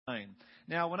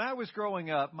Now, when I was growing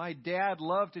up, my dad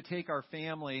loved to take our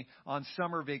family on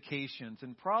summer vacations.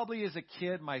 And probably as a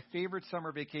kid, my favorite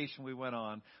summer vacation we went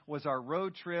on was our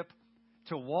road trip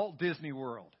to Walt Disney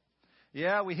World.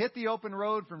 Yeah, we hit the open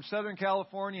road from Southern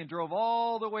California and drove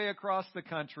all the way across the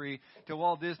country to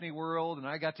Walt Disney World, and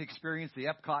I got to experience the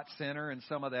Epcot Center and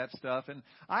some of that stuff. And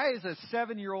I, as a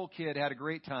 7-year-old kid, had a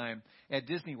great time at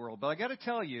Disney World. But I got to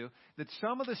tell you that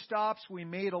some of the stops we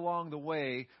made along the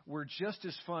way were just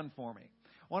as fun for me.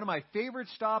 One of my favorite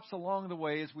stops along the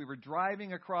way as we were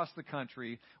driving across the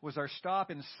country was our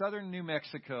stop in southern New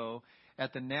Mexico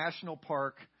at the National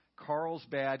Park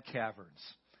Carlsbad Caverns.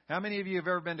 How many of you have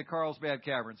ever been to Carlsbad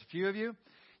Caverns? A few of you?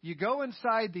 You go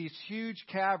inside these huge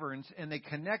caverns, and they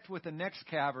connect with the next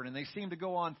cavern, and they seem to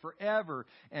go on forever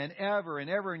and ever and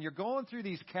ever. And you're going through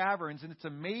these caverns, and it's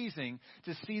amazing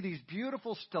to see these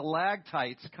beautiful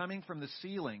stalactites coming from the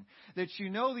ceiling. That you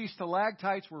know these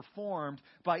stalactites were formed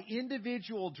by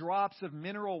individual drops of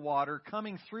mineral water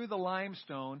coming through the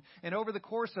limestone, and over the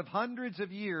course of hundreds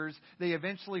of years, they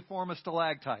eventually form a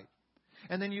stalactite.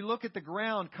 And then you look at the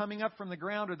ground, coming up from the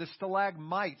ground are the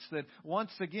stalagmites that, once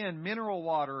again, mineral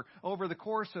water over the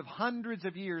course of hundreds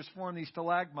of years form these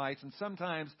stalagmites. And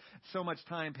sometimes so much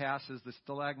time passes, the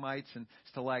stalagmites and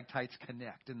stalactites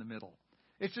connect in the middle.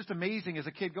 It's just amazing as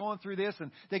a kid going through this,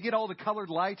 and they get all the colored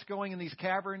lights going in these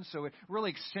caverns, so it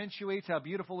really accentuates how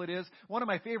beautiful it is. One of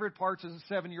my favorite parts as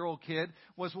a 7-year-old kid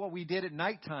was what we did at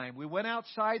nighttime. We went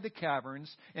outside the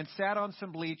caverns and sat on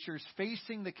some bleachers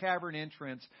facing the cavern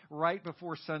entrance right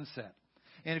before sunset.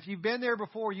 And if you've been there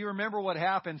before, you remember what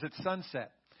happens at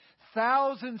sunset.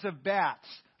 Thousands of bats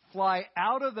fly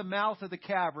out of the mouth of the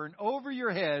cavern over your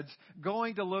heads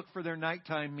going to look for their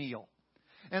nighttime meal.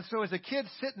 And so as a kid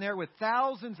sitting there with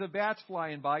thousands of bats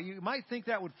flying by, you might think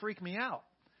that would freak me out.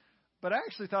 But I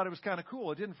actually thought it was kind of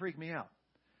cool. It didn't freak me out.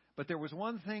 But there was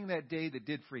one thing that day that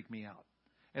did freak me out.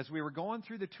 As we were going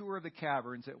through the tour of the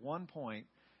caverns, at one point,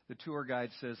 the tour guide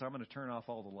says, "I'm going to turn off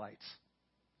all the lights."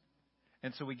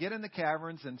 And so we get in the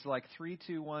caverns, and it's like 3,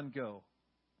 2, 1, go.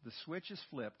 The switch is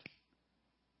flipped,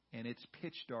 and it's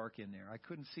pitch dark in there. I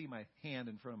couldn't see my hand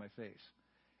in front of my face.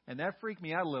 And that freaked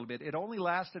me out a little bit. It only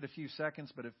lasted a few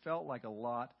seconds, but it felt like a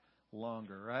lot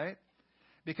longer, right?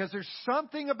 Because there's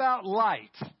something about light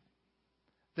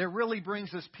that really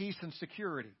brings us peace and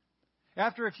security.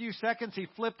 After a few seconds, he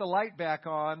flipped the light back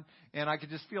on, and I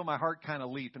could just feel my heart kind of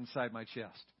leap inside my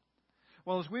chest.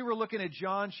 Well, as we were looking at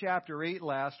John chapter 8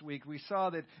 last week, we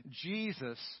saw that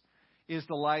Jesus is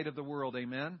the light of the world.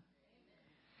 Amen?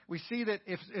 We see that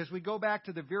as we go back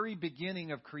to the very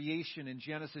beginning of creation in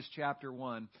Genesis chapter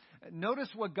 1, notice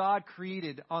what God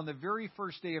created on the very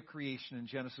first day of creation in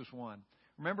Genesis 1.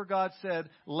 Remember, God said,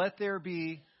 "Let there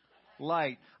be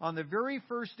light." On the very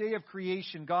first day of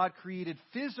creation, God created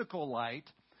physical light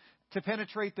to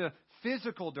penetrate the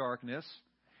physical darkness.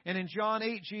 And in John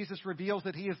 8, Jesus reveals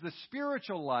that He is the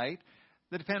spiritual light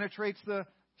that penetrates the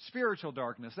spiritual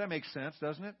darkness. That makes sense,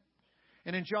 doesn't it?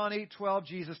 And in John 8:12,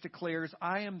 Jesus declares,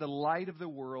 "I am the light of the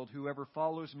world. Whoever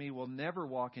follows me will never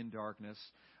walk in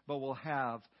darkness, but will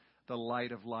have the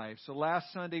light of life." So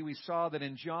last Sunday we saw that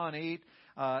in John 8,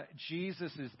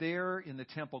 Jesus is there in the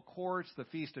temple courts. The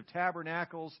Feast of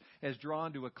Tabernacles has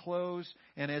drawn to a close.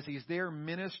 And as He's there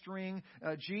ministering,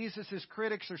 Jesus'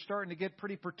 critics are starting to get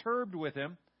pretty perturbed with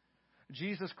Him.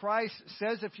 Jesus Christ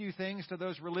says a few things to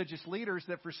those religious leaders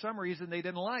that for some reason they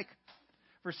didn't like.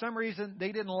 For some reason,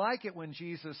 they didn't like it when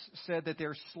Jesus said that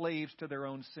they're slaves to their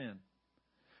own sin.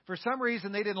 For some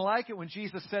reason, they didn't like it when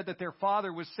Jesus said that their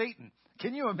father was Satan.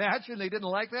 Can you imagine they didn't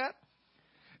like that?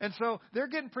 And so they're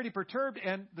getting pretty perturbed.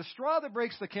 And the straw that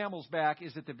breaks the camel's back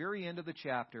is at the very end of the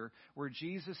chapter where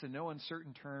Jesus, in no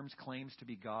uncertain terms, claims to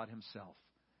be God Himself.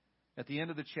 At the end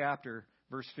of the chapter,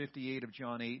 verse 58 of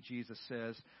John 8, Jesus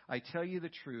says, "I tell you the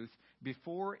truth,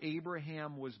 before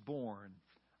Abraham was born,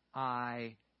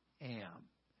 I am."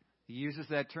 He uses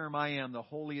that term, "I am," the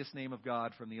holiest name of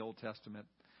God from the Old Testament.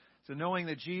 So knowing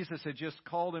that Jesus had just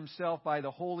called Himself by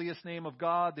the holiest name of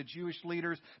God, the Jewish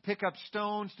leaders pick up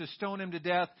stones to stone Him to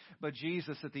death. But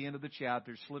Jesus, at the end of the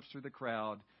chapter, slips through the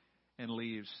crowd and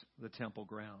leaves the temple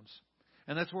grounds.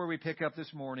 And that's where we pick up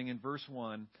this morning in verse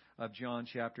 1 of John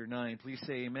chapter 9. Please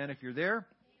say amen if you're there. Amen.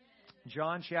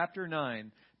 John chapter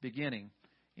 9, beginning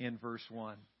in verse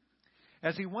 1.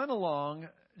 As He went along,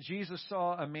 Jesus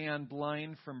saw a man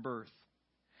blind from birth.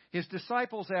 His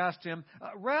disciples asked Him,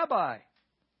 "Rabbi,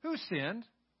 who sinned,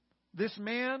 this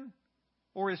man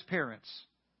or his parents,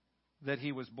 that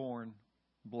he was born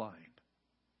blind?"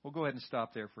 We'll go ahead and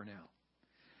stop there for now.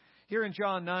 Here in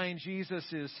John 9,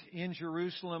 Jesus is in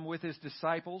Jerusalem with His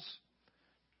disciples.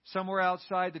 Somewhere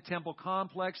outside the temple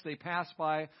complex, they passed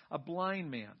by a blind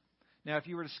man. Now, if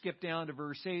you were to skip down to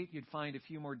verse 8, you'd find a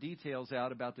few more details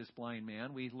out about this blind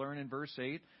man. We learn in verse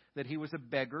 8 that he was a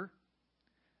beggar.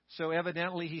 So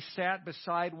evidently he sat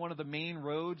beside one of the main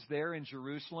roads there in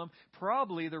Jerusalem,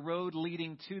 probably the road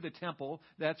leading to the temple.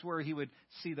 That's where he would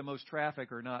see the most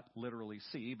traffic, or not literally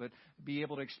see, but be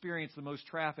able to experience the most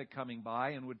traffic coming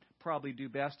by, and would probably do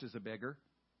best as a beggar.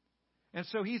 And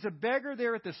so he's a beggar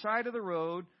there at the side of the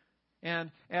road,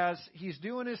 and as he's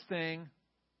doing his thing,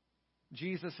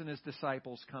 Jesus and his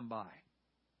disciples come by.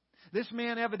 This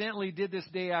man evidently did this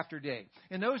day after day.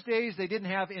 In those days, they didn't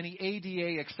have any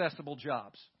ADA accessible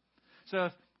jobs. So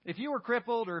if you were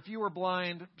crippled or if you were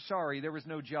blind, sorry, there was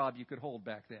no job you could hold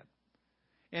back then.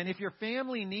 And if your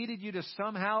family needed you to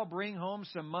somehow bring home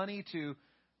some money to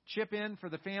chip in for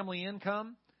the family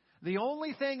income, the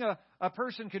only thing a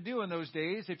person could do in those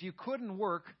days, if you couldn't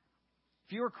work,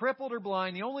 if you were crippled or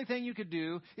blind, the only thing you could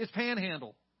do is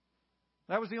panhandle.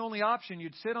 That was the only option.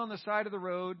 You'd sit on the side of the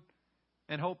road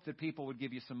and hope that people would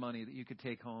give you some money that you could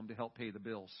take home to help pay the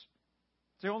bills.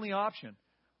 It's the only option.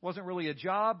 It wasn't really a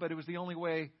job, but it was the only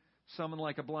way someone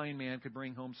like a blind man could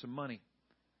bring home some money.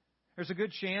 There's a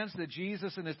good chance that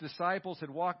Jesus and his disciples had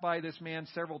walked by this man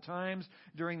several times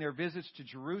during their visits to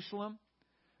Jerusalem.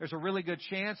 There's a really good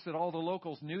chance that all the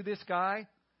locals knew this guy,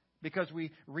 because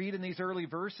we read in these early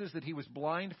verses that he was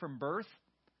blind from birth.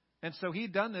 And so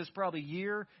he'd done this probably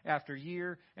year after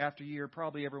year after year.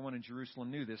 Probably everyone in Jerusalem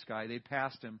knew this guy. They'd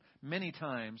passed him many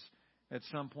times at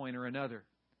some point or another.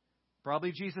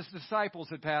 Probably Jesus' disciples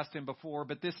had passed him before,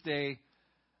 but this day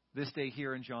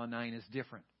here in John 9 is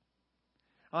different.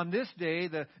 On this day,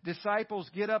 the disciples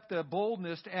get up the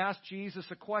boldness to ask Jesus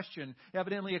a question,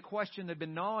 evidently a question that had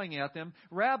been gnawing at them.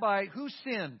 Rabbi, who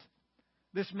sinned,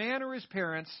 this man or his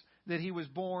parents, that he was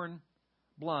born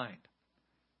blind?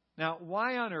 Now,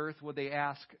 why on earth would they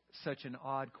ask such an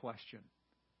odd question?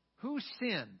 Who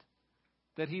sinned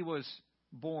that he was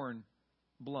born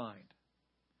blind?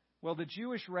 Well, the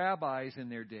Jewish rabbis in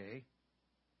their day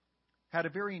had a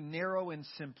very narrow and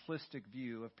simplistic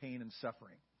view of pain and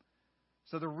suffering.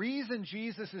 So the reason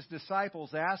Jesus'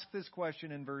 disciples asked this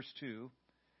question in verse 2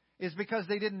 is because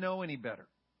they didn't know any better.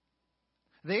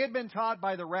 They had been taught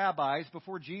by the rabbis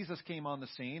before Jesus came on the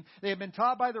scene. They had been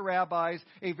taught by the rabbis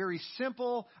a very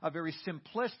simple, a very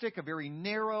simplistic, a very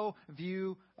narrow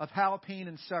view of how pain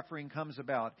and suffering comes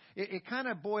about. It kind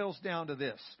of boils down to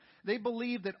this. They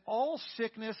believe that all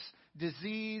sickness,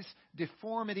 disease,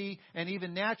 deformity, and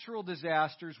even natural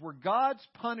disasters were God's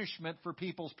punishment for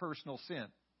people's personal sin.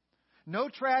 No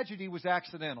tragedy was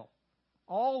accidental.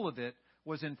 All of it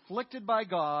was inflicted by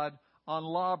God on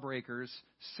lawbreakers,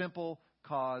 simple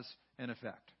cause and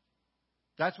effect.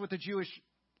 That's what the Jewish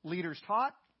leaders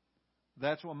taught.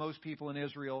 That's what most people in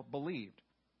Israel believed.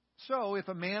 So if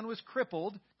a man was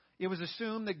crippled, it was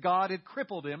assumed that God had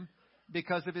crippled him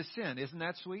because of his sin. Isn't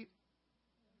that sweet?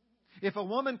 If a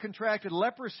woman contracted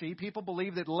leprosy, people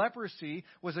believed that leprosy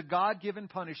was a God-given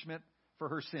punishment for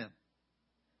her sin.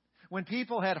 When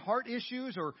people had heart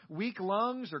issues or weak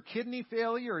lungs or kidney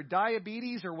failure or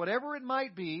diabetes or whatever it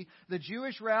might be, the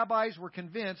Jewish rabbis were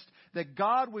convinced that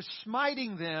God was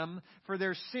smiting them for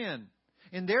their sin.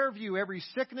 In their view, every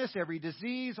sickness, every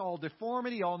disease, all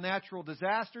deformity, all natural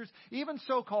disasters, even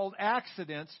so-called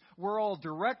accidents, were all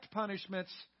direct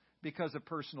punishments because of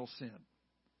personal sin.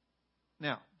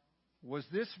 Now, was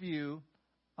this view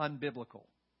unbiblical?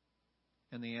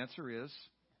 And the answer is,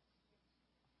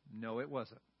 no, it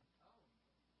wasn't.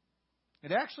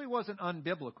 It actually wasn't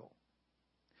unbiblical.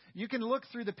 You can look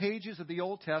through the pages of the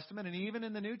Old Testament and even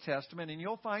in the New Testament, and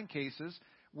you'll find cases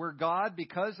where God,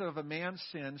 because of a man's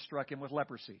sin, struck him with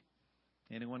leprosy.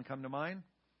 Anyone come to mind?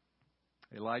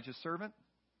 Elijah's servant?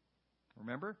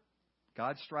 Remember?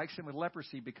 God strikes him with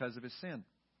leprosy because of his sin.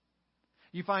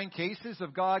 You find cases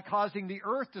of God causing the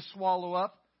earth to swallow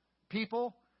up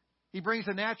people. He brings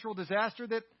a natural disaster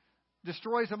that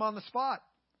destroys them on the spot.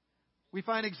 We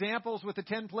find examples with the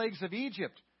 10 plagues of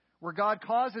Egypt, where God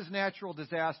causes natural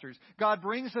disasters. God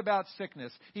brings about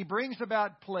sickness. He brings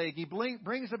about plague. He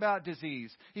brings about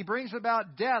disease. He brings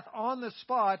about death on the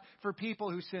spot for people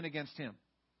who sin against him.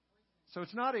 So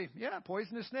it's not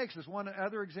poisonous snakes is one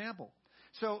other example.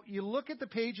 So you look at the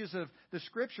pages of the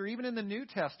Scripture, even in the New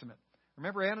Testament.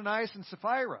 Remember Ananias and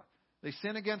Sapphira? They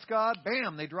sin against God,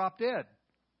 bam, they drop dead.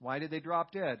 Why did they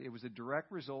drop dead? It was a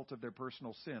direct result of their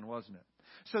personal sin, wasn't it?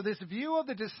 So this view of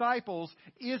the disciples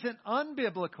isn't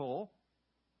unbiblical,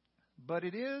 but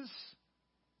it is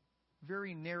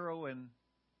very narrow and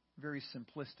very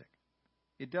simplistic.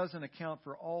 It doesn't account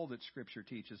for all that Scripture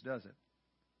teaches, does it?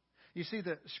 You see,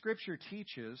 the Scripture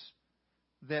teaches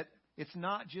that It's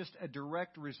not just a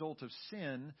direct result of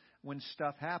sin when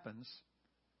stuff happens.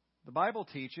 The Bible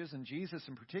teaches, and Jesus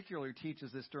in particular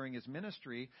teaches this during his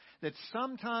ministry, that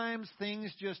sometimes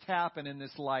things just happen in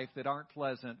this life that aren't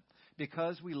pleasant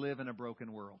because we live in a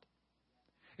broken world.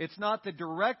 It's not the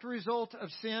direct result of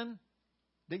sin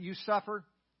that you suffer.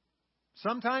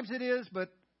 Sometimes it is, but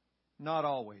not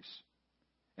always.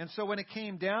 And so when it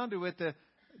came down to it,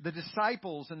 the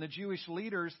disciples and the Jewish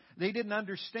leaders, they didn't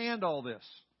understand all this.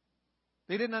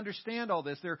 They didn't understand all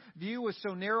this. Their view was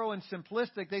so narrow and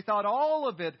simplistic, they thought all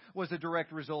of it was a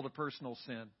direct result of personal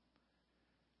sin.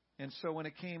 And so when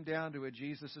it came down to it,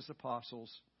 Jesus'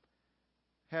 apostles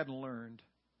hadn't learned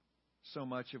so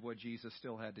much of what Jesus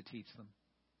still had to teach them.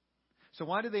 So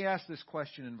why did they ask this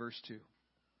question in verse 2?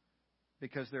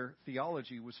 Because their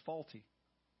theology was faulty.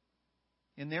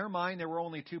 In their mind, there were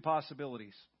only two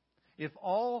possibilities. If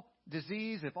all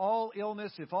disease, if all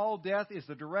illness, if all death is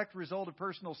the direct result of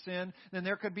personal sin, then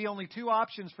there could be only two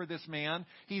options for this man.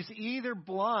 He's either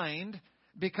blind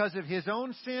because of his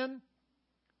own sin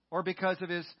or because of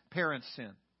his parents' sin.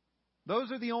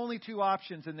 Those are the only two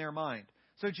options in their mind.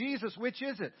 So Jesus, which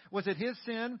is it? Was it his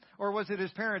sin or was it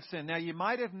his parents' sin? Now you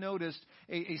might have noticed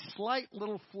a slight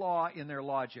little flaw in their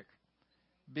logic,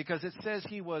 because it says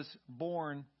he was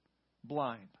born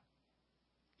blind.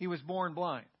 He was born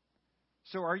blind.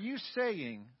 So are you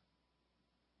saying,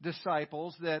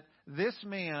 disciples, that this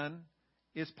man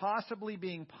is possibly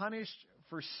being punished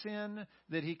for sin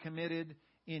that he committed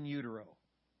in utero?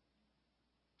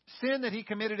 Sin that he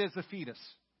committed as a fetus.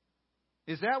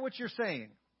 Is that what you're saying?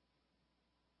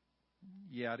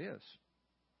 Yeah, it is.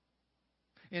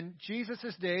 In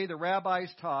Jesus' day, the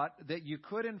rabbis taught that you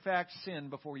could in fact sin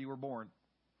before you were born.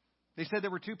 They said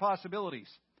there were two possibilities.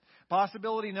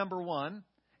 Possibility number one,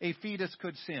 a fetus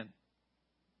could sin.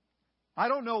 I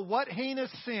don't know what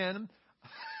heinous sin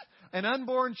an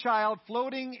unborn child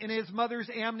floating in his mother's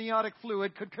amniotic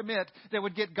fluid could commit that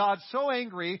would get God so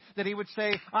angry that he would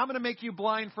say, I'm going to make you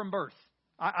blind from birth.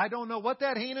 I don't know what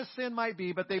that heinous sin might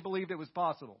be, but they believed it was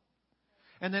possible.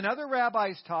 And then other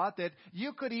rabbis taught that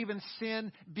you could even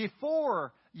sin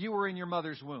before you were in your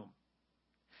mother's womb.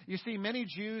 You see, many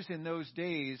Jews in those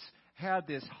days had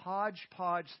this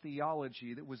hodgepodge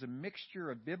theology that was a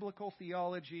mixture of biblical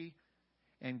theology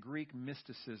and Greek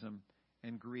mysticism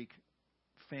and Greek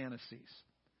fantasies.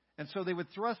 And so they would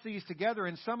thrust these together,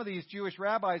 and some of these Jewish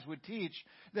rabbis would teach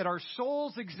that our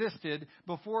souls existed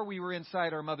before we were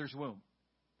inside our mother's womb.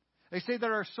 They say that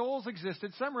our souls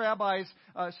existed. Some rabbis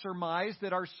surmise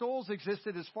that our souls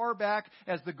existed as far back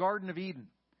as the Garden of Eden.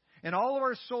 And all of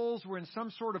our souls were in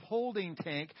some sort of holding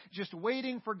tank, just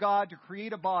waiting for God to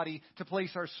create a body to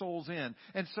place our souls in.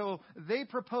 And so they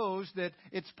propose that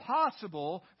it's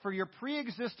possible for your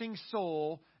pre-existing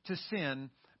soul to sin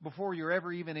before you're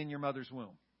ever even in your mother's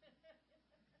womb.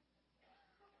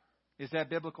 Is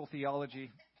that biblical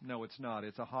theology? No, it's not.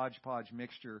 It's a hodgepodge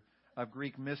mixture of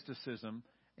Greek mysticism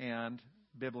and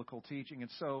biblical teaching. And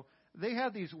so they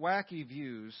had these wacky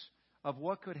views of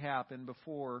what could happen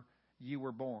before you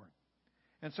were born.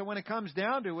 And so when it comes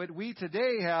down to it, we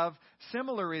today have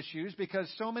similar issues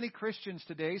because so many Christians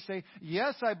today say,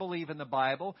 yes, I believe in the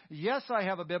Bible. Yes, I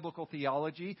have a biblical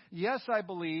theology. Yes, I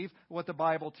believe what the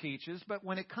Bible teaches. But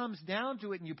when it comes down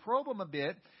to it and you probe them a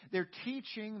bit, their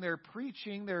teaching, their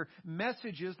preaching, their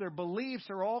messages, their beliefs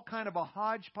are all kind of a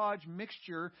hodgepodge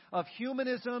mixture of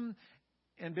humanism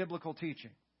and biblical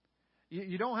teaching.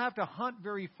 You don't have to hunt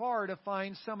very far to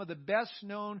find some of the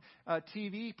best-known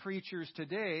TV preachers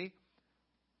today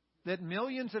that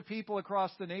millions of people across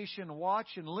the nation watch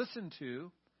and listen to.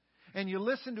 And you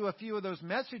listen to a few of those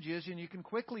messages and you can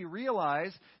quickly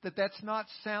realize that that's not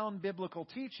sound biblical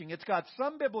teaching. It's got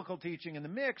some biblical teaching in the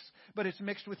mix, but it's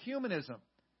mixed with humanism.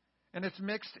 And it's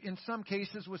mixed in some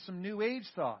cases with some New Age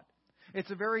thought.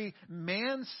 It's a very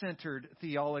man-centered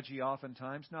theology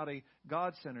oftentimes, not a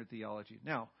God-centered theology.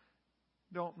 Now,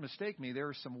 don't mistake me, there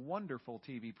are some wonderful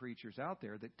TV preachers out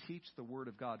there that teach the Word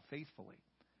of God faithfully.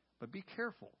 But be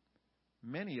careful.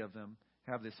 Many of them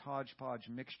have this hodgepodge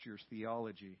mixtures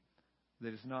theology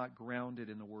that is not grounded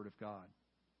in the Word of God.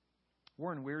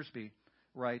 Warren Wiersbe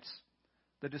writes,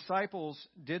 the disciples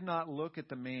did not look at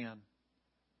the man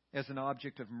as an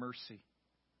object of mercy,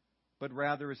 but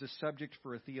rather as a subject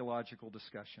for a theological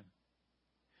discussion.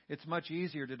 It's much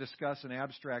easier to discuss an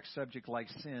abstract subject like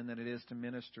sin than it is to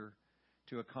minister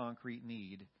to a concrete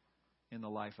need in the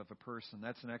life of a person.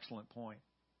 That's an excellent point.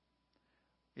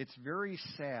 It's very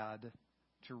sad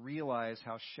to realize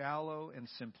how shallow and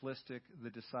simplistic the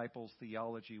disciples'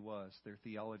 theology was, their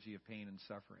theology of pain and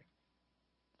suffering.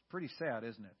 It's pretty sad,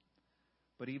 isn't it?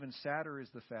 But even sadder is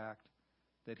the fact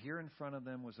that here in front of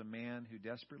them was a man who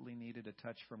desperately needed a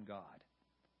touch from God.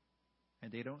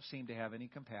 And they don't seem to have any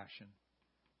compassion.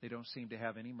 They don't seem to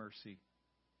have any mercy.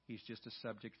 He's just a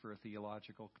subject for a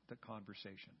theological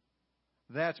conversation.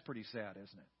 That's pretty sad,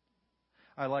 isn't it?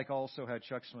 I like also how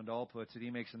Chuck Swindoll puts it. He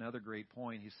makes another great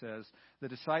point. He says, the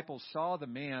disciples saw the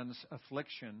man's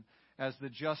affliction as the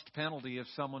just penalty of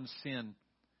someone's sin,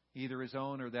 either his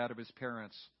own or that of his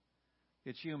parents.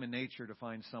 It's human nature to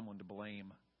find someone to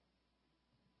blame.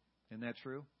 Isn't that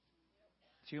true?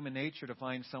 It's human nature to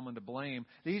find someone to blame.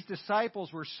 These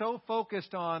disciples were so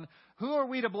focused on, who are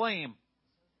we to blame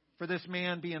for this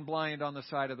man being blind on the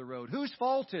side of the road? Whose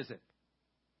fault is it?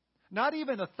 Not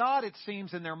even a thought, it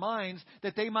seems, in their minds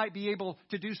that they might be able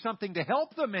to do something to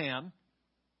help the man.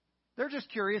 They're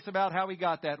just curious about how he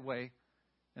got that way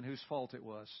and whose fault it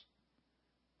was.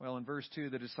 Well, in verse 2,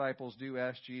 the disciples do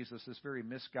ask Jesus this very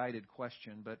misguided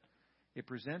question, but it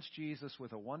presents Jesus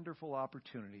with a wonderful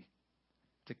opportunity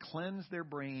to cleanse their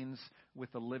brains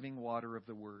with the living water of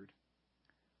the Word.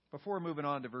 Before moving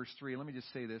on to verse 3, let me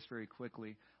just say this very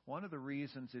quickly. One of the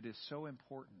reasons it is so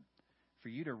important for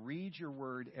you to read your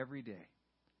Word every day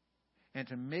and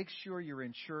to make sure you're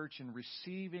in church and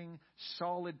receiving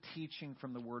solid teaching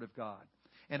from the Word of God.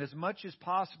 And as much as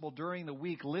possible during the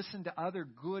week, listen to other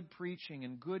good preaching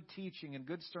and good teaching and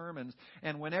good sermons.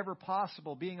 And whenever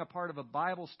possible, being a part of a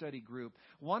Bible study group.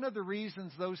 One of the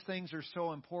reasons those things are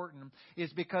so important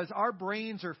is because our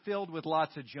brains are filled with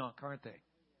lots of junk, aren't they?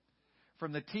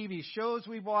 From the TV shows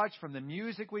we've watched, from the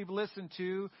music we've listened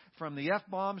to, from the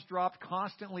F-bombs dropped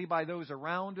constantly by those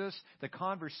around us, the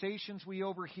conversations we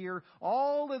overhear,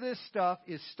 all of this stuff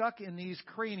is stuck in these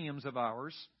craniums of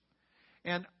ours.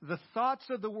 And the thoughts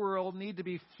of the world need to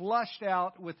be flushed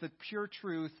out with the pure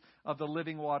truth of the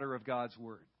living water of God's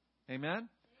Word. Amen?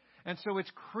 And so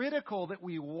it's critical that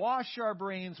we wash our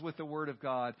brains with the Word of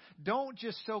God. Don't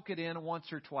just soak it in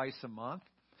once or twice a month.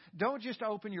 Don't just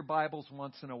open your Bibles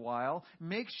once in a while.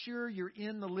 Make sure you're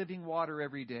in the living water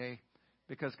every day,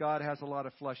 because God has a lot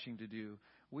of flushing to do.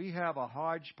 We have a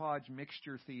hodgepodge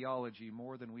mixture theology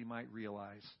more than we might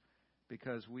realize,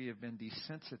 because we have been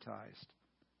desensitized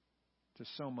to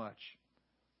so much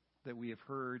that we have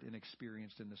heard and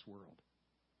experienced in this world.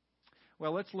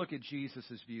 Well, let's look at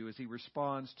Jesus' view as he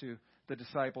responds to the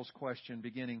disciples' question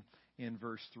beginning in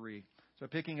verse 3. So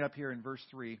picking up here in verse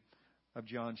 3 of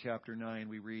John chapter 9,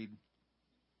 we read,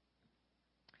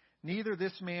 "Neither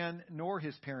this man nor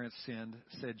his parents sinned,"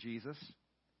 said Jesus,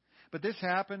 "but this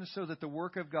happened so that the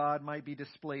work of God might be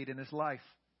displayed in his life.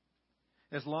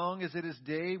 As long as it is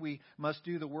day, we must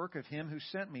do the work of him who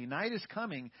sent me. Night is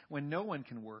coming when no one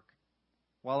can work.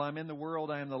 While I'm in the world,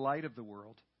 I am the light of the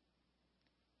world."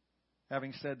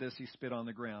 Having said this, he spit on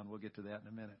the ground. We'll get to that in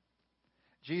a minute.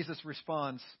 Jesus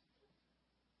responds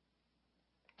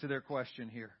to their question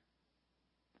here.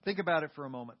 Think about it for a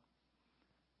moment.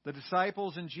 The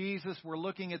disciples and Jesus were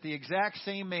looking at the exact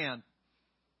same man.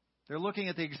 They're looking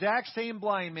at the exact same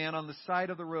blind man on the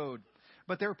side of the road.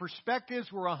 But their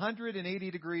perspectives were 180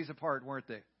 degrees apart, weren't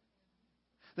they?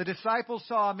 The disciples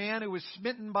saw a man who was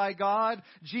smitten by God.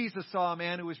 Jesus saw a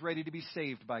man who was ready to be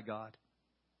saved by God.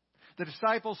 The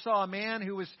disciples saw a man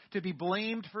who was to be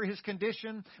blamed for his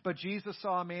condition, but Jesus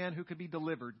saw a man who could be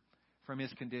delivered from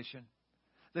his condition.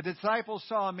 The disciples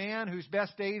saw a man whose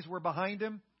best days were behind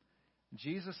him.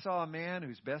 Jesus saw a man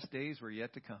whose best days were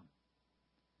yet to come.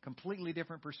 Completely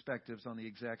different perspectives on the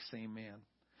exact same man.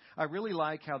 I really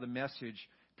like how the Message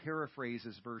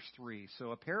paraphrases verse 3.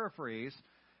 So a paraphrase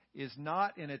is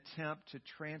not an attempt to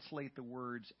translate the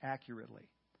words accurately.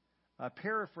 A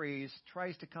paraphrase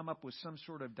tries to come up with some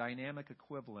sort of dynamic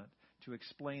equivalent to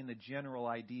explain the general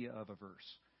idea of a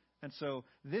verse. And so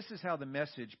this is how the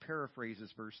Message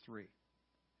paraphrases verse 3.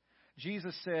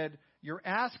 Jesus said, "You're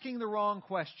asking the wrong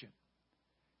question.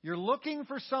 You're looking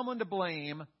for someone to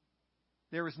blame.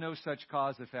 There is no such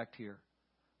cause-effect here.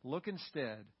 Look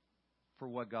instead for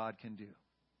what God can do."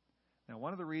 Now,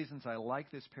 one of the reasons I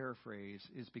like this paraphrase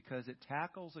is because it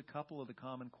tackles a couple of the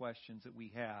common questions that we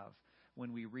have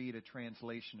when we read a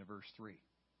translation of verse 3.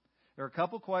 There are a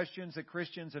couple questions that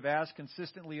Christians have asked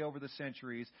consistently over the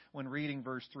centuries when reading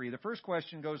verse 3. The first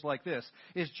question goes like this: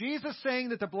 Is Jesus saying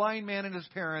that the blind man and his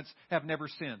parents have never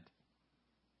sinned?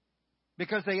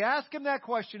 Because they ask him that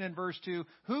question in verse 2,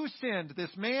 who sinned,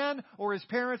 this man or his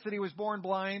parents, that he was born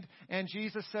blind? And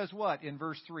Jesus says what in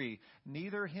verse 3?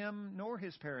 Neither him nor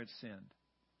his parents sinned.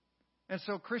 And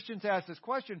so Christians ask this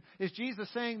question: is Jesus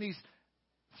saying these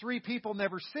three people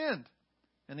never sinned?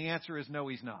 And the answer is no,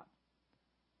 he's not.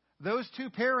 Those two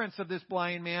parents of this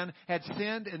blind man had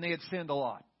sinned, and they had sinned a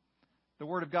lot. The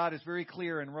Word of God is very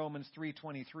clear in Romans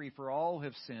 3:23, "For all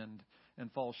have sinned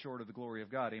and fall short of the glory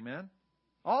of God. Amen?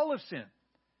 All have sinned.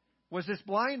 Was this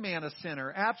blind man a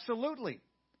sinner? Absolutely.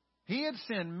 He had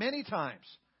sinned many times.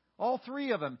 All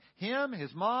three of them, him,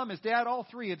 his mom, his dad, all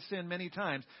three had sinned many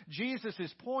times.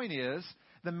 Jesus' point is,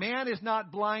 the man is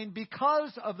not blind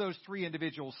because of those three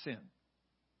individuals' sin.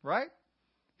 Right?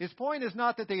 His point is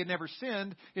not that they had never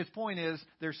sinned. His point is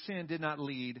their sin did not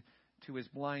lead to his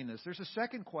blindness. There's a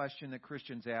second question that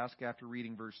Christians ask after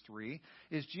reading verse 3.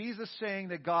 Is Jesus saying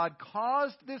that God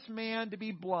caused this man to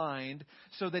be blind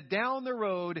so that down the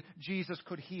road Jesus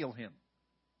could heal him?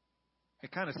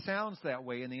 It kind of sounds that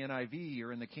way in the NIV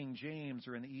or in the King James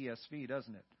or in the ESV,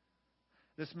 doesn't it?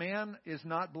 This man is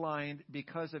not blind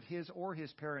because of his or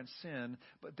his parents' sin,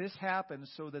 but this happened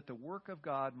so that the work of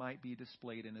God might be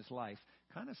displayed in his life.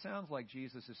 Kind of sounds like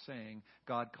Jesus is saying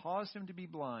God caused him to be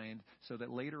blind so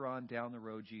that later on down the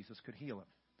road Jesus could heal him.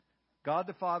 God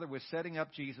the Father was setting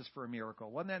up Jesus for a miracle.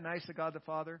 Wasn't that nice of God the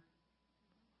Father?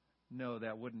 No,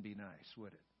 that wouldn't be nice,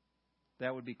 would it?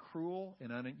 That would be cruel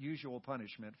and unusual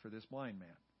punishment for this blind man.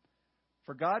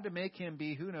 For God to make him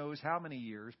be who knows how many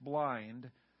years blind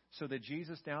so that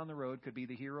Jesus down the road could be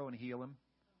the hero and heal him,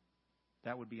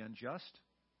 that would be unjust.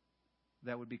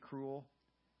 That would be cruel.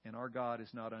 And our God is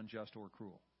not unjust or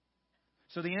cruel.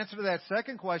 So the answer to that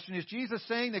second question, is Jesus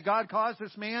saying that God caused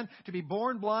this man to be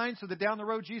born blind so that down the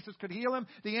road Jesus could heal him?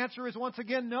 The answer is once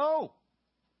again no.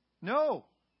 No.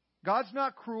 God's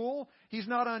not cruel. He's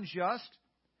not unjust.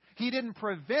 He didn't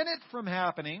prevent it from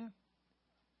happening,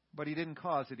 but he didn't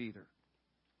cause it either.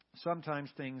 Sometimes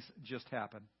things just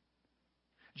happen.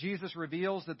 Jesus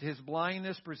reveals that his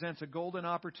blindness presents a golden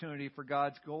opportunity for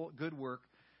God's good work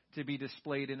to be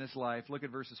displayed in his life. Look at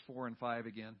verses 4 and 5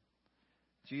 again.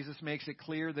 Jesus makes it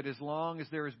clear that as long as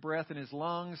there is breath in his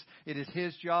lungs, it is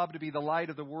his job to be the light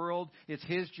of the world. It's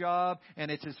his job and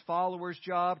it's his followers'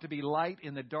 job to be light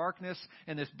in the darkness.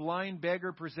 And this blind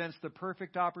beggar presents the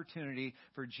perfect opportunity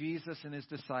for Jesus and his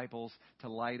disciples to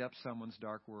light up someone's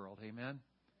dark world. Amen?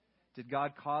 Did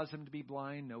God cause him to be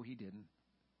blind? No, he didn't.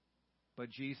 But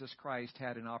Jesus Christ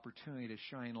had an opportunity to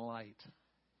shine light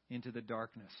into the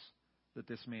darkness that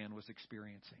this man was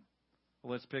experiencing.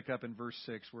 Well, let's pick up in verse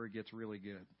 6 where it gets really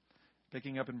good.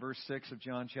 Picking up in verse 6 of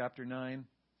John chapter 9.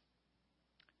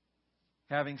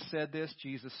 Having said this,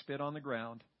 Jesus spit on the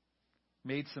ground,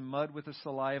 made some mud with the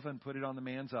saliva, and put it on the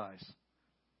man's eyes.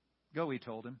 Go, he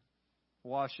told him,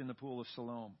 wash in the pool of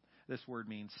Siloam. This word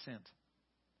means sent.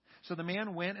 So the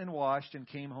man went and washed and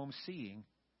came home seeing.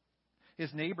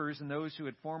 His neighbors and those who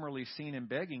had formerly seen him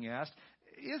begging asked,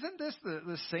 isn't this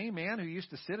the same man who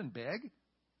used to sit and beg?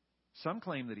 Some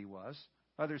claimed that he was.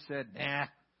 Others said, nah,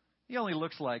 he only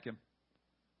looks like him.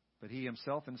 But he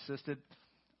himself insisted,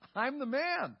 I'm the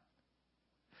man.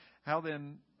 How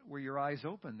then were your eyes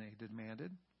open, they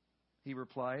demanded. He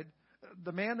replied,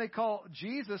 the man they call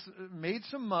Jesus made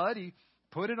some mud. He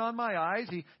put it on my eyes.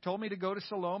 He told me to go to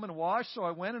Siloam and wash, so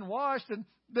I went and washed, and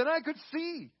then I could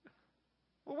see.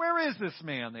 Well, where is this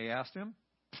man? They asked him.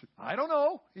 I don't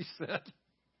know, he said.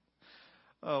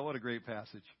 Oh, what a great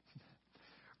passage.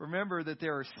 Remember that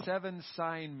there are 7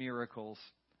 sign miracles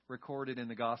recorded in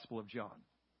the Gospel of John.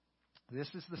 This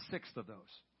is the 6th of those.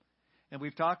 And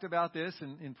we've talked about this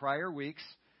in prior weeks.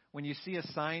 When you see a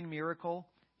sign miracle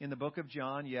in the book of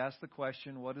John, you ask the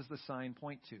question, what does the sign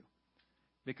point to?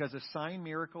 Because a sign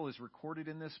miracle is recorded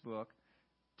in this book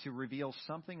to reveal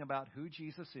something about who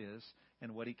Jesus is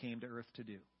and what he came to earth to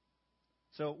do.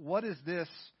 So what is this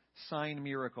sign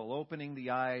miracle, opening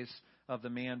the eyes of the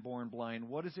man born blind?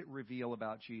 What does it reveal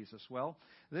about Jesus? Well,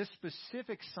 this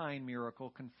specific sign miracle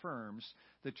confirms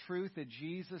the truth that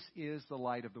Jesus is the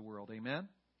light of the world. Amen?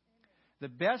 The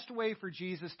best way for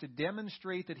Jesus to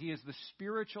demonstrate that he is the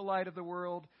spiritual light of the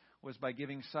world was by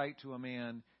giving sight to a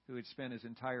man who had spent his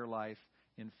entire life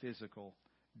in physical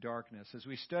darkness. As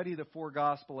we study the 4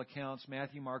 gospel accounts,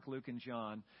 Matthew, Mark, Luke, and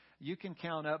John, you can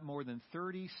count up more than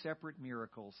 30 separate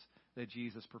miracles that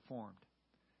Jesus performed.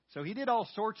 So he did all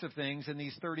sorts of things in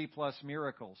these 30-plus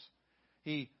miracles.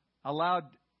 He allowed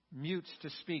mutes to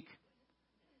speak.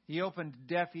 He opened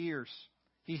deaf ears.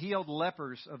 He healed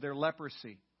lepers of their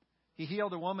leprosy. He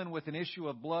healed a woman with an issue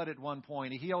of blood at one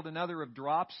point. He healed another of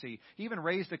dropsy. He even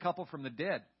raised a couple from the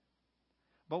dead.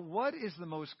 But what is the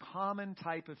most common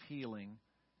type of healing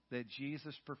that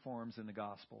Jesus performs in the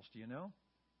Gospels? Do you know?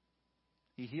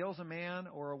 He heals a man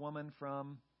or a woman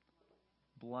from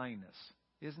blindness.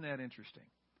 Isn't that interesting?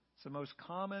 It's the most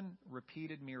common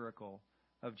repeated miracle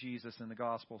of Jesus in the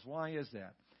Gospels. Why is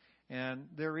that? And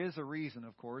there is a reason,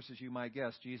 of course, as you might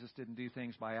guess. Jesus didn't do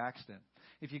things by accident.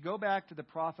 If you go back to the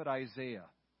prophet Isaiah,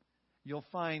 you'll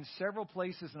find several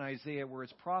places in Isaiah where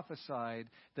it's prophesied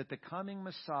that the coming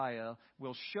Messiah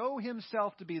will show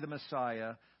himself to be the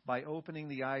Messiah by opening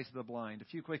the eyes of the blind. A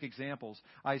few quick examples.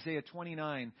 Isaiah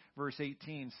 29, verse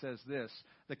 18 says this,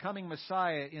 "The coming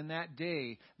Messiah, in that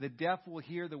day, the deaf will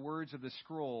hear the words of the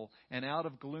scroll, and out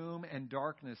of gloom and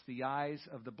darkness the eyes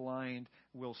of the blind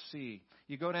will see."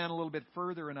 You go down a little bit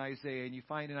further in Isaiah, and you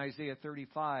find in Isaiah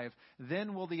 35,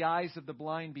 "Then will the eyes of the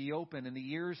blind be open, and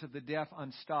the ears of the deaf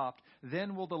unstopped.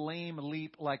 Then will the lame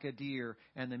leap like a deer,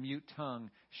 and the mute tongue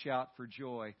shout for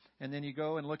joy." And then you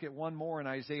go and look at one more in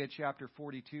Isaiah chapter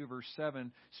 42, verse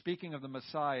 7. Speaking of the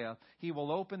Messiah, "He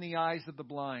will open the eyes of the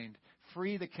blind,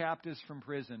 free the captives from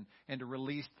prison, and to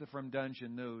release from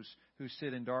dungeon those who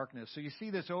sit in darkness." So you see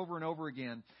this over and over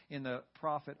again in the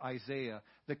prophet Isaiah.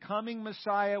 The coming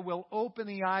Messiah will open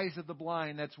the eyes of the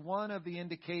blind. That's one of the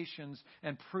indications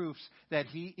and proofs that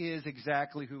he is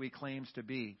exactly who he claims to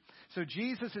be. So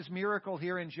Jesus' miracle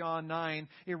here in John 9,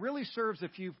 it really serves a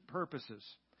few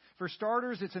purposes. For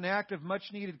starters, it's an act of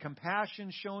much-needed compassion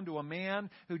shown to a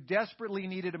man who desperately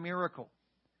needed a miracle.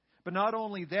 But not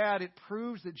only that, it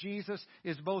proves that Jesus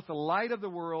is both the light of the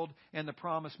world and the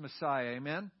promised Messiah.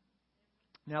 Amen?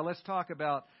 Now let's talk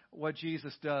about what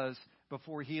Jesus does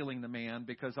before healing the man,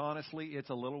 because honestly,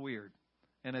 it's a little weird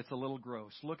and it's a little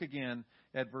gross. Look again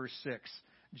at verse 6.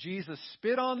 "Jesus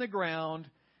spit on the ground,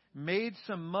 made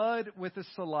some mud with his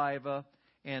saliva,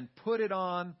 and put it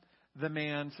on the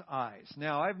man's eyes."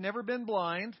 Now, I've never been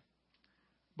blind,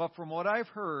 but from what I've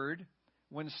heard,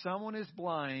 when someone is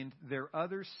blind, their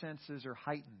other senses are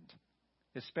heightened,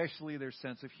 especially their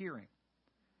sense of hearing.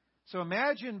 So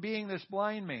imagine being this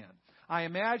blind man. I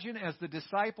imagine as the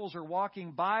disciples are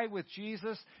walking by with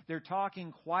Jesus, they're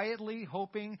talking quietly,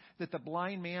 hoping that the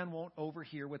blind man won't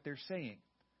overhear what they're saying.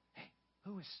 "Hey,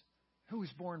 who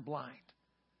is born blind?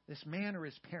 This man or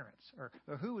his parents?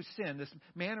 Or who has sinned, this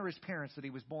man or his parents, that he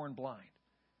was born blind?"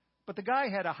 But the guy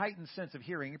had a heightened sense of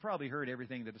hearing. He probably heard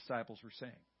everything the disciples were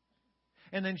saying.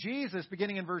 And then Jesus,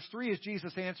 beginning in verse 3, as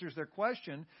Jesus answers their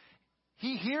question,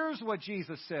 he hears what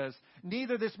Jesus says.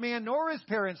 "Neither this man nor his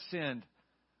parents sinned,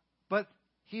 but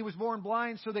he was born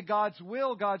blind so that God's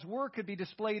will, God's work could be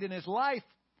displayed in his life.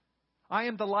 I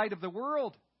am the light of the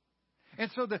world."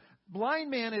 And so the blind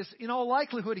man is in all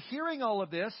likelihood hearing all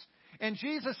of this. And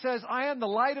Jesus says, "I am the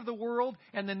light of the world."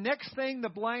 And the next thing the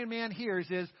blind man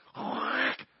hears is,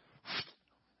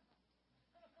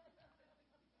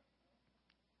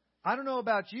 I don't know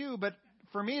about you, but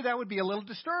for me that would be a little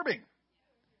disturbing.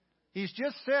 He's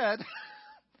just said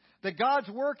that God's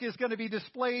work is going to be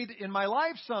displayed in my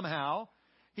life somehow.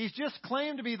 He's just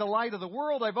claimed to be the light of the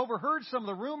world. I've overheard some of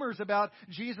the rumors about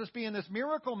Jesus being this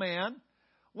miracle man.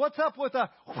 What's up with a...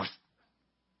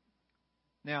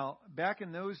 Now, back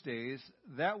in those days,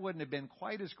 that wouldn't have been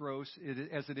quite as gross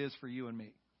as it is for you and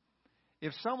me.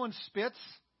 If someone spits,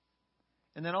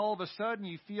 and then all of a sudden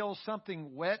you feel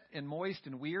something wet and moist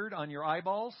and weird on your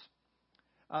eyeballs,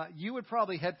 you would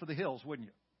probably head for the hills, wouldn't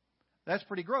you? That's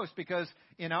pretty gross, because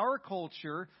in our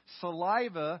culture,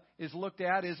 saliva is looked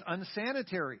at as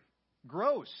unsanitary,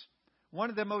 gross. One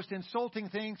of the most insulting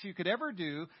things you could ever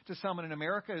do to someone in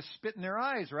America is spit in their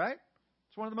eyes, right?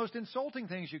 It's one of the most insulting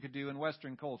things you could do in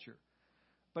Western culture.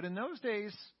 But in those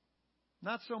days,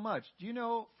 not so much. Do you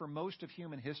know, for most of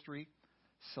human history,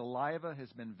 saliva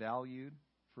has been valued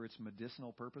for its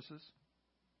medicinal purposes?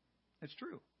 It's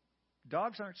true.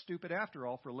 Dogs aren't stupid after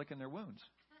all for licking their wounds.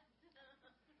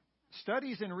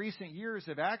 Studies in recent years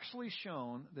have actually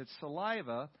shown that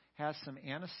saliva has some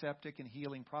antiseptic and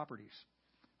healing properties.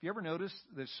 Have you ever noticed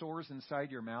that sores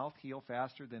inside your mouth heal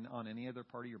faster than on any other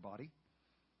part of your body?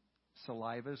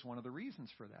 Saliva is one of the reasons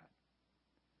for that.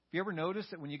 Have you ever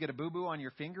noticed that when you get a boo-boo on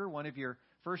your finger, one of your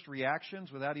first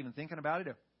reactions, without even thinking about it,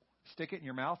 to stick it in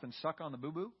your mouth and suck on the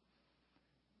boo-boo?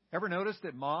 Ever notice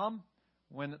that mom,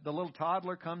 when the little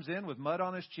toddler comes in with mud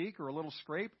on his cheek or a little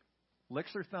scrape,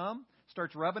 licks her thumb,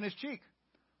 starts rubbing his cheek?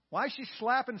 Why is she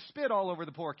slapping spit all over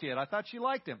the poor kid? I thought she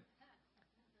liked him.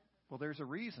 Well, there's a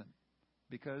reason.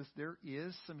 Because there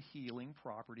is some healing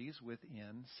properties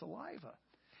within saliva.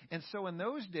 And so in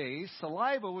those days,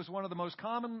 saliva was one of the most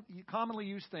commonly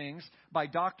used things by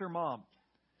Dr. Mom.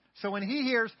 So when he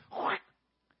hears,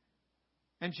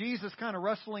 and Jesus kind of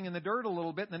rustling in the dirt a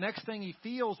little bit, and the next thing he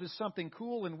feels is something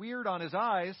cool and weird on his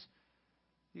eyes,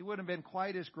 he wouldn't have been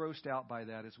quite as grossed out by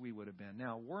that as we would have been.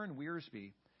 Now, Warren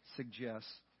Wiersbe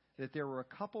suggests that there were a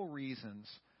couple reasons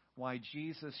why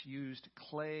Jesus used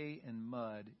clay and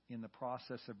mud in the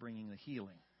process of bringing the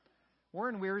healing.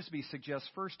 Warren Wiersbe suggests,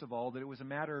 first of all, that it was a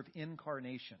matter of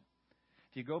incarnation.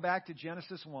 If you go back to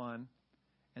Genesis 1,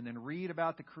 and then read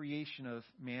about the creation of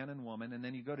man and woman, and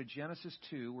then you go to Genesis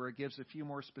 2, where it gives a few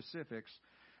more specifics.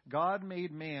 God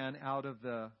made man out of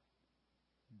the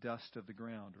dust of the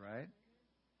ground, right?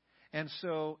 And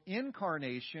so,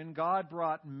 incarnation, God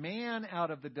brought man out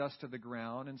of the dust of the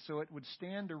ground, and so it would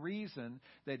stand to reason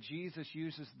that Jesus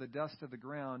uses the dust of the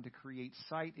ground to create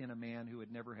sight in a man who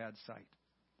had never had sight.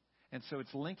 And so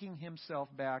it's linking himself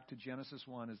back to Genesis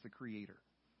 1 as the creator.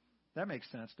 That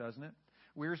makes sense, doesn't it?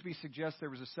 Wiersbe suggests there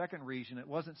was a second reason. It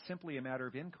wasn't simply a matter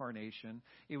of incarnation.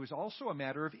 It was also a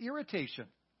matter of irritation.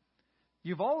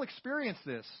 You've all experienced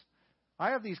this.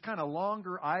 I have these kind of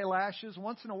longer eyelashes.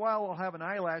 Once in a while, I'll have an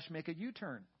eyelash make a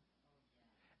U-turn.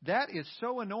 That is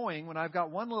so annoying when I've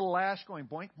got one little lash going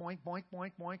boink, boink, boink,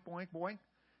 boink, boink, boink, boink.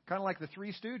 Kind of like the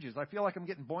Three Stooges. I feel like I'm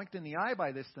getting boinked in the eye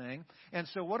by this thing. And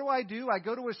so what do? I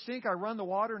go to a sink, I run the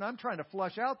water, and I'm trying to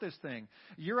flush out this thing.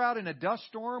 You're out in a dust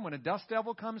storm. When a dust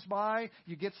devil comes by,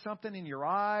 you get something in your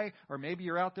eye. Or maybe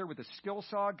you're out there with the skill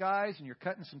saw guys and you're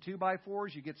cutting some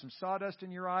 2x4s. You get some sawdust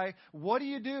in your eye. What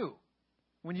do?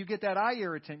 When you get that eye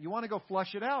irritant, you want to go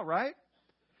flush it out, right?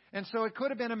 And so it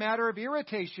could have been a matter of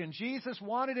irritation. Jesus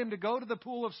wanted him to go to the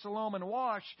pool of Siloam and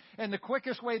wash, and the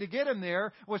quickest way to get him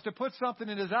there was to put something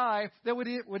in his eye that would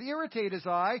irritate his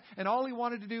eye, and all he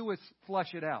wanted to do was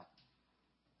flush it out.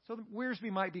 So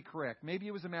Wiersbe might be correct. Maybe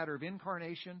it was a matter of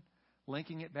incarnation,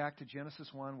 linking it back to Genesis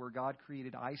 1, where God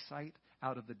created eyesight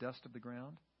out of the dust of the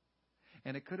ground.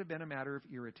 And it could have been a matter of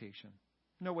irritation.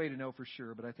 No way to know for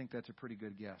sure, but I think that's a pretty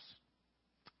good guess.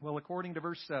 Well, according to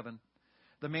verse 7,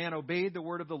 the man obeyed the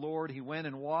word of the Lord. He went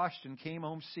and washed and came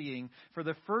home seeing. For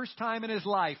the first time in his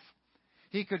life,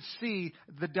 he could see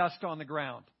the dust on the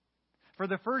ground. For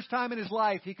the first time in his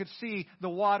life, he could see the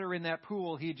water in that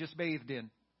pool he had just bathed in.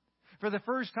 For the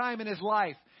first time in his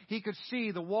life, he could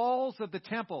see the walls of the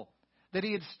temple that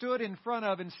he had stood in front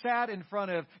of and sat in front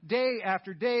of day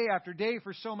after day after day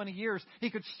for so many years. He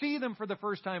could see them for the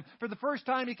first time. For the first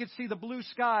time, he could see the blue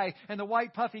sky and the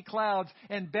white puffy clouds.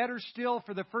 And better still,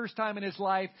 for the first time in his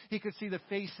life, he could see the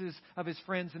faces of his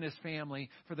friends and his family.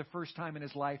 For the first time in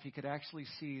his life, he could actually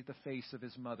see the face of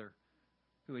his mother,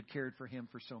 who had cared for him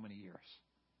for so many years.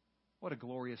 What a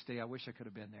glorious day. I wish I could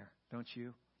have been there, don't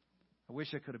you? I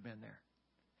wish I could have been there.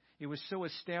 It was so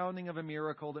astounding of a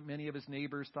miracle that many of his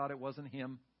neighbors thought it wasn't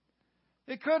him.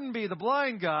 It couldn't be the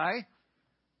blind guy.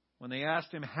 When they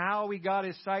asked him how he got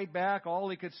his sight back, all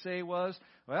he could say was,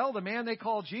 well, the man they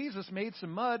call Jesus made some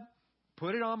mud,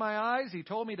 put it on my eyes. He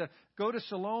told me to go to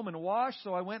Siloam and wash,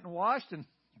 so I went and washed, and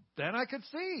then I could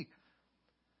see.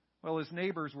 Well, his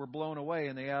neighbors were blown away,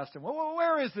 and they asked him, well,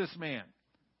 where is this man?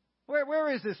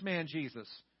 Where is this man, Jesus?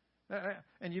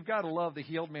 And you've got to love the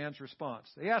healed man's response.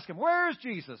 They ask him, where is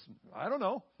Jesus? I don't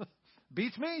know.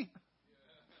 Beats me.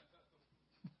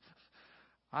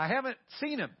 I haven't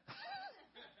seen him.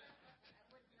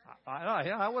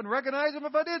 I wouldn't recognize him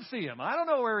if I did see him. I don't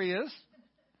know where he is.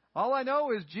 All I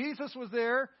know is Jesus was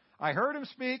there. I heard him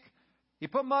speak. He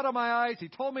put mud on my eyes. He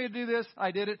told me to do this.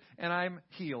 I did it, and I'm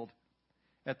healed.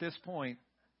 At this point,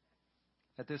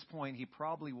 he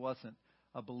probably wasn't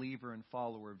a believer and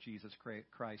follower of Jesus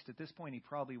Christ. At this point, he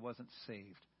probably wasn't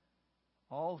saved.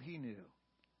 All he knew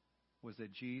was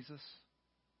that Jesus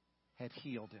had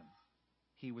healed him.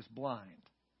 He was blind,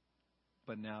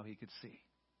 but now he could see.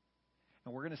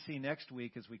 And we're going to see next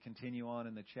week as we continue on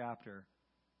in the chapter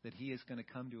that he is going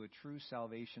to come to a true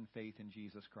salvation faith in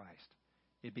Jesus Christ.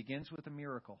 It begins with a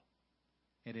miracle,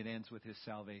 and it ends with his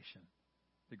salvation,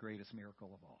 the greatest miracle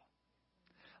of all.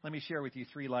 Let me share with you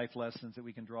 3 life lessons that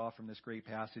we can draw from this great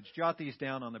passage. Jot these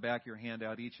down on the back of your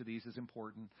handout. Each of these is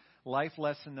important. Life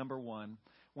lesson number 1.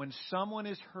 When someone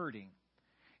is hurting,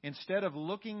 instead of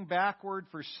looking backward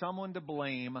for someone to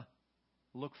blame,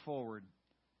 look forward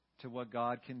to what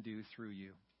God can do through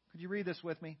you. Could you read this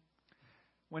with me?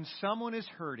 When someone is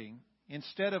hurting,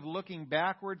 instead of looking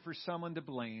backward for someone to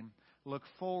blame, look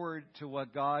forward to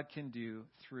what God can do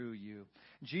through you.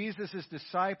 Jesus'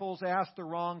 disciples asked the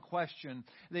wrong question.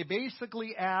 They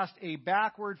basically asked a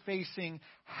backward-facing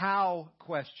how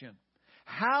question.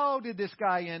 How did this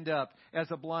guy end up as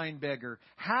a blind beggar?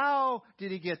 How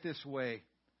did he get this way?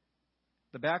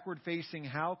 The backward-facing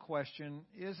how question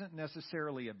isn't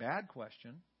necessarily a bad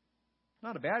question.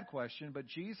 Not a bad question, but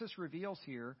Jesus reveals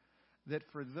here that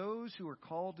for those who are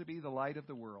called to be the light of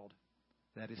the world,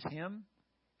 that is him,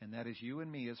 and that is you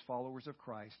and me as followers of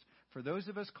Christ. For those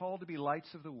of us called to be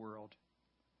lights of the world,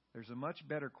 there's a much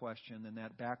better question than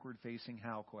that backward-facing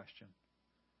how question.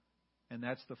 And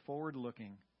that's the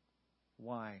forward-looking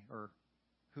why or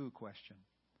who question.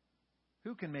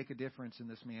 Who can make a difference in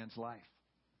this man's life?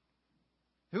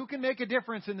 Who can make a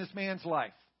difference in this man's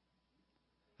life?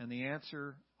 And the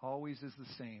answer always is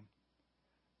the same.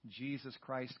 Jesus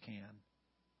Christ can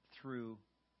through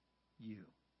you.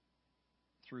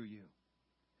 Through you.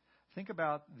 Think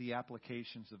about the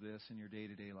applications of this in your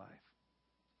day-to-day life.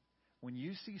 When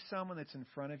you see someone that's in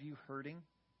front of you hurting,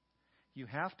 you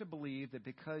have to believe that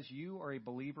because you are a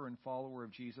believer and follower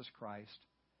of Jesus Christ,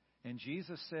 and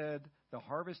Jesus said, the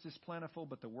harvest is plentiful,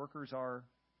 but the workers are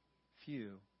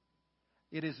few,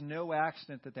 it is no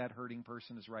accident that that hurting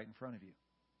person is right in front of you.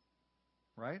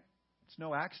 Right? It's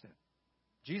no accident.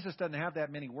 Jesus doesn't have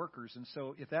that many workers, and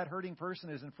so if that hurting person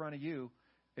is in front of you,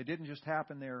 it didn't just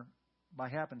happen there by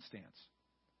happenstance.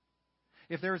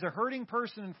 If there's a hurting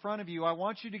person in front of you, I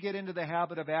want you to get into the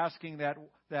habit of asking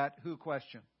that who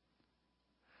question.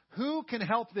 Who can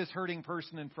help this hurting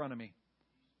person in front of me?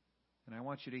 And I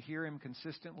want you to hear him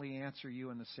consistently answer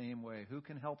you in the same way. Who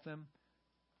can help them?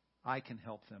 I can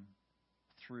help them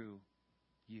through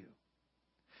you.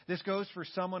 This goes for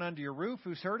someone under your roof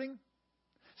who's hurting,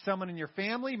 someone in your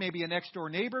family, maybe a next-door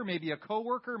neighbor, maybe a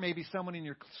coworker, maybe someone in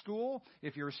your school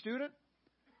if you're a student.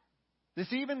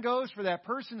 This even goes for that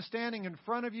person standing in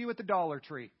front of you at the Dollar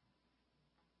Tree.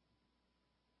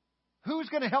 Who's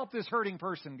going to help this hurting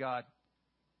person, God?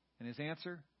 And his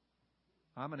answer,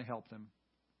 I'm going to help them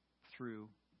through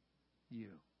you.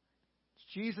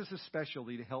 It's Jesus'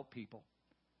 specialty to help people.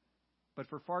 But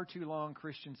for far too long,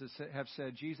 Christians have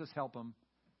said, Jesus, help them.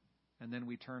 And then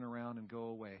we turn around and go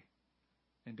away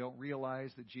and don't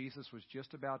realize that Jesus was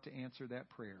just about to answer that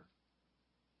prayer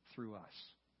through us.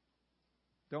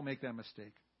 Don't make that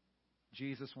mistake.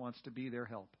 Jesus wants to be their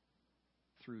help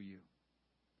through you.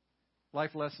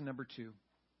 Life lesson number 2.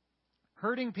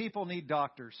 Hurting people need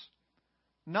doctors,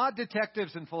 not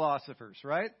detectives and philosophers,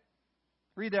 right?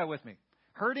 Read that with me.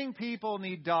 Hurting people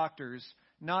need doctors,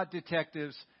 not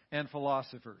detectives and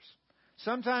philosophers.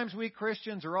 Sometimes we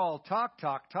Christians are all talk,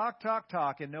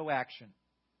 and no action,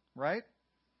 right?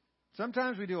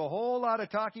 Sometimes we do a whole lot of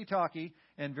talky,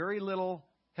 and very little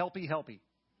helpy.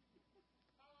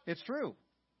 It's true.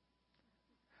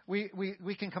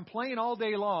 We can complain all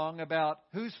day long about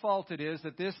whose fault it is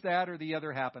that this, that, or the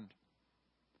other happened.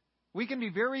 We can be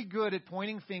very good at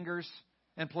pointing fingers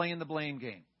and playing the blame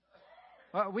game.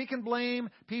 We can blame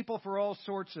people for all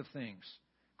sorts of things.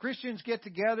 Christians get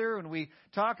together and we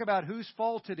talk about whose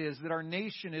fault it is that our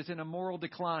nation is in a moral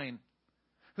decline.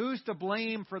 Who's to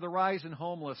blame for the rise in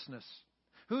homelessness?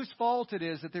 Whose fault it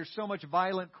is that there's so much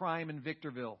violent crime in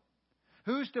Victorville?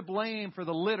 Who's to blame for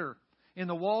the litter in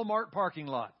the Walmart parking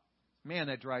lot? Man,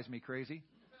 that drives me crazy.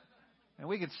 And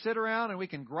we can sit around and we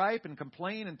can gripe and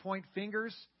complain and point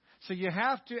fingers. So you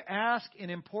have to ask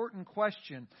an important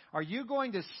question. Are you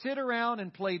going to sit around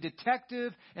and play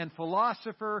detective and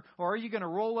philosopher, or are you going to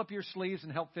roll up your sleeves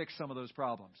and help fix some of those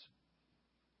problems?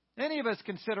 Any of us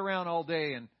can sit around all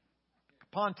day and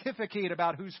pontificate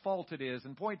about whose fault it is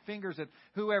and point fingers at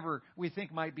whoever we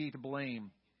think might be to blame.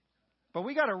 But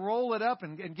we got to roll it up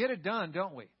and get it done,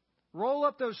 don't we? Roll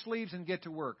up those sleeves and get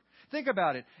to work. Think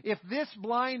about it. If this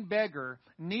blind beggar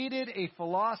needed a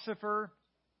philosopher,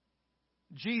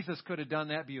 Jesus could have done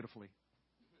that beautifully.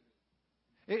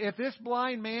 If this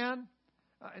blind man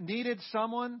needed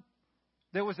someone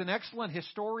that was an excellent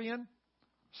historian,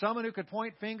 someone who could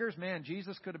point fingers, man,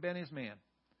 Jesus could have been his man.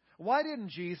 Why didn't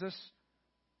Jesus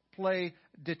play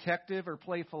detective or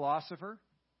play philosopher?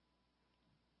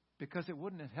 Because it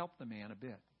wouldn't have helped the man a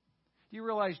bit. Do you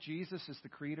realize Jesus, as the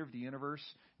creator of the universe,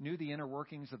 knew the inner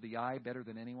workings of the eye better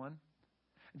than anyone?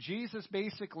 Jesus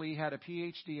basically had a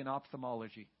PhD in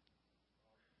ophthalmology.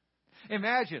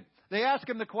 Imagine, they ask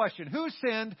him the question, who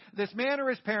sinned, this man or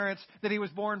his parents, that he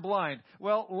was born blind?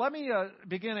 Well, let me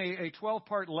begin a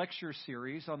 12-part lecture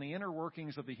series on the inner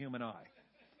workings of the human eye.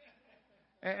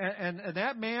 And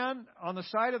that man on the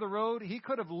side of the road, he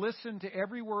could have listened to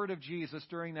every word of Jesus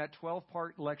during that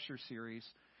 12-part lecture series,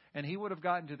 and he would have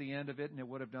gotten to the end of it, and it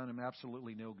would have done him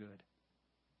absolutely no good.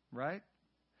 Right?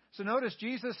 So notice,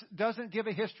 Jesus doesn't give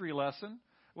a history lesson.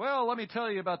 Well, let me tell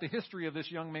you about the history of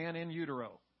this young man in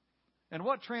utero and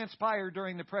what transpired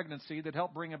during the pregnancy that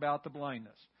helped bring about the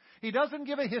blindness. He doesn't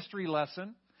give a history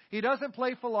lesson. He doesn't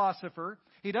play philosopher.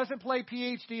 He doesn't play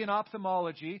PhD in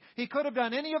ophthalmology. He could have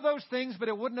done any of those things, but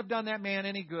it wouldn't have done that man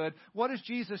any good. What does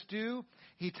Jesus do?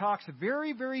 He talks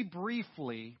very, very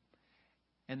briefly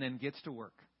and then gets to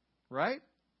work. Right?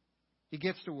 He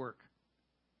gets to work.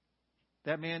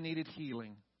 That man needed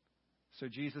healing. So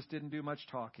Jesus didn't do much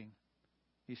talking.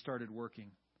 He started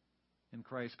working. And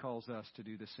Christ calls us to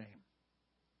do the same.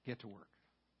 Get to work.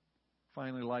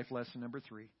 Finally, life lesson number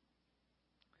 3.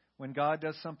 When God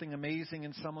does something amazing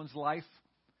in someone's life,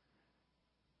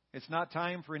 it's not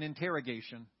time for an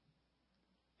interrogation.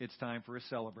 It's time for a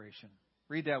celebration.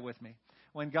 Read that with me.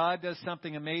 When God does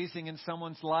something amazing in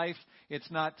someone's life, it's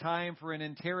not time for an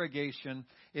interrogation.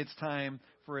 It's time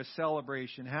for a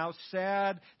celebration. How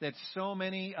sad that so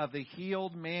many of the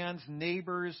healed man's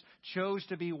neighbors chose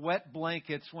to be wet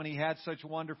blankets when he had such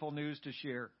wonderful news to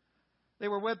share. They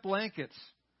were wet blankets.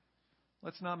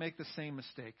 Let's not make the same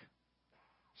mistake.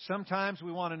 Sometimes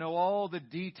we want to know all the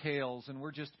details and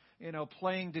we're just,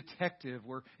 playing detective.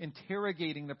 We're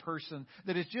interrogating the person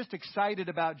that is just excited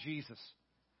about Jesus.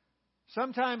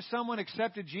 Sometimes someone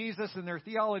accepted Jesus and their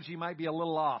theology might be a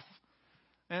little off.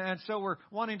 And so we're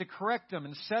wanting to correct them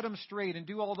and set them straight and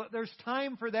do all that. There's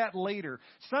time for that later.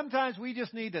 Sometimes we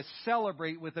just need to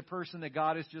celebrate with the person that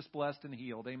God has just blessed and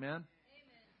healed. Amen? Amen.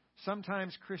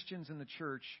 Sometimes Christians in the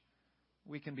church,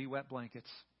 we can be wet blankets.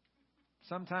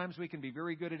 Sometimes we can be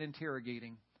very good at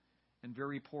interrogating and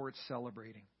very poor at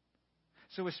celebrating.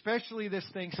 So especially this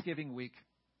Thanksgiving week,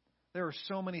 there are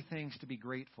so many things to be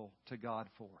grateful to God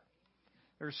for.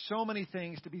 There's so many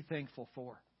things to be thankful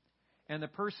for. And the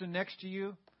person next to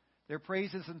you, their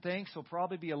praises and thanks will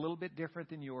probably be a little bit different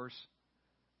than yours.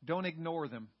 Don't ignore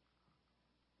them.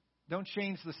 Don't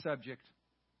change the subject.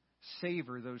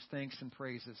 Savor those thanks and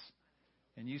praises.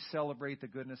 And you celebrate the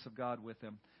goodness of God with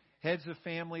them. Heads of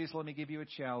families, let me give you a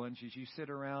challenge as you sit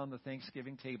around the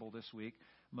Thanksgiving table this week.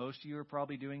 Most of you are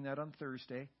probably doing that on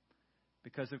Thursday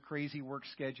because of crazy work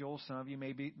schedules. Some of you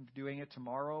may be doing it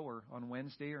tomorrow or on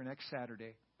Wednesday or next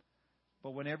Saturday.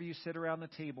 But whenever you sit around the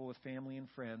table with family and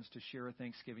friends to share a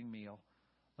Thanksgiving meal,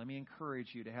 let me encourage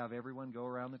you to have everyone go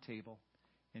around the table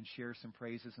and share some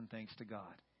praises and thanks to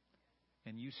God.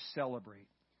 And you celebrate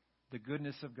the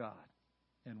goodness of God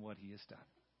and what He has done.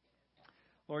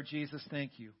 Lord Jesus,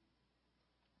 thank you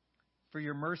for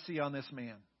your mercy on this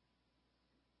man.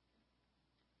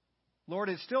 Lord,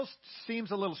 it still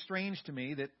seems a little strange to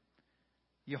me that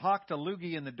you hawked a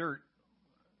loogie in the dirt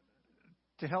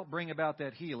to help bring about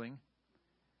that healing.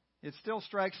 It still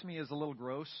strikes me as a little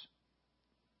gross,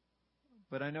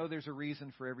 but I know there's a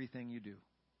reason for everything you do.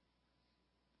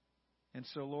 And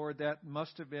so, Lord, that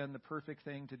must have been the perfect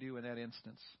thing to do in that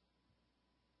instance.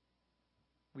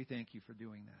 We thank you for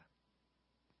doing that.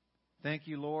 Thank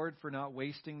you, Lord, for not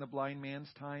wasting the blind man's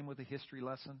time with a history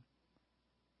lesson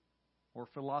or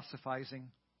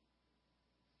philosophizing.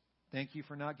 Thank you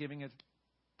for not giving a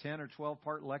 10 or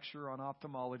 12-part lecture on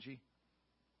ophthalmology.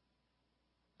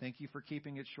 Thank you for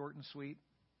keeping it short and sweet,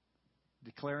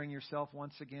 declaring yourself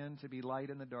once again to be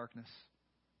light in the darkness,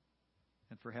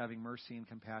 and for having mercy and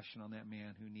compassion on that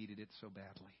man who needed it so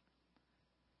badly.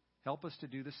 Help us to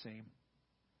do the same.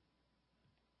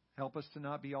 Help us to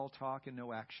not be all talk and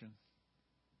no action.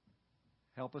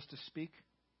 Help us to speak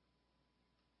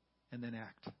and then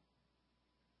act.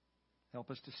 Help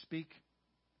us to speak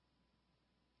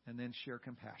and then share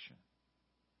compassion.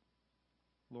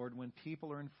 Lord, when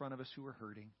people are in front of us who are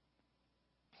hurting,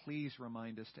 please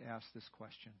remind us to ask this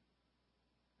question: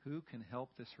 who can help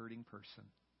this hurting person?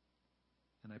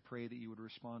 And I pray that you would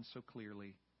respond so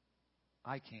clearly,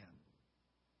 I can,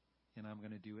 and I'm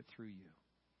going to do it through you.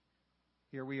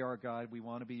 Here we are, God. We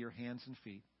want to be your hands and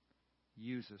feet.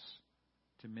 Use us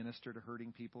to minister to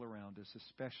hurting people around us,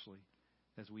 especially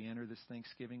as we enter this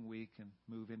Thanksgiving week and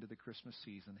move into the Christmas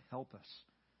season. Help us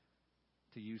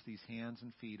to use these hands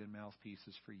and feet and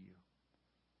mouthpieces for you.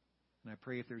 And I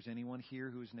pray if there's anyone here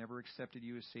who has never accepted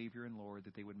you as Savior and Lord,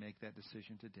 that they would make that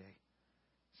decision today.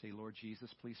 Say, Lord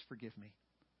Jesus, please forgive me.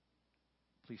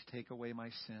 Please take away my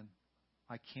sin.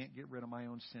 I can't get rid of my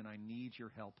own sin. I need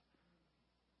your help.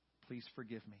 Please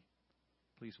forgive me.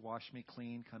 Please wash me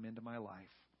clean, come into my life,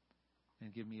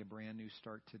 and give me a brand new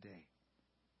start today.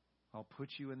 I'll put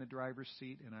you in the driver's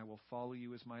seat, and I will follow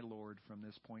you as my Lord from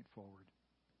this point forward.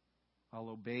 I'll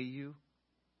obey you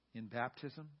in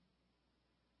baptism.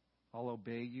 I'll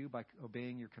obey you by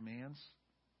obeying your commands.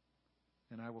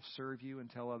 And I will serve you and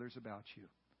tell others about you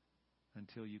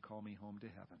until you call me home to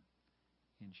heaven.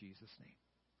 In Jesus' name,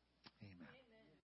 amen.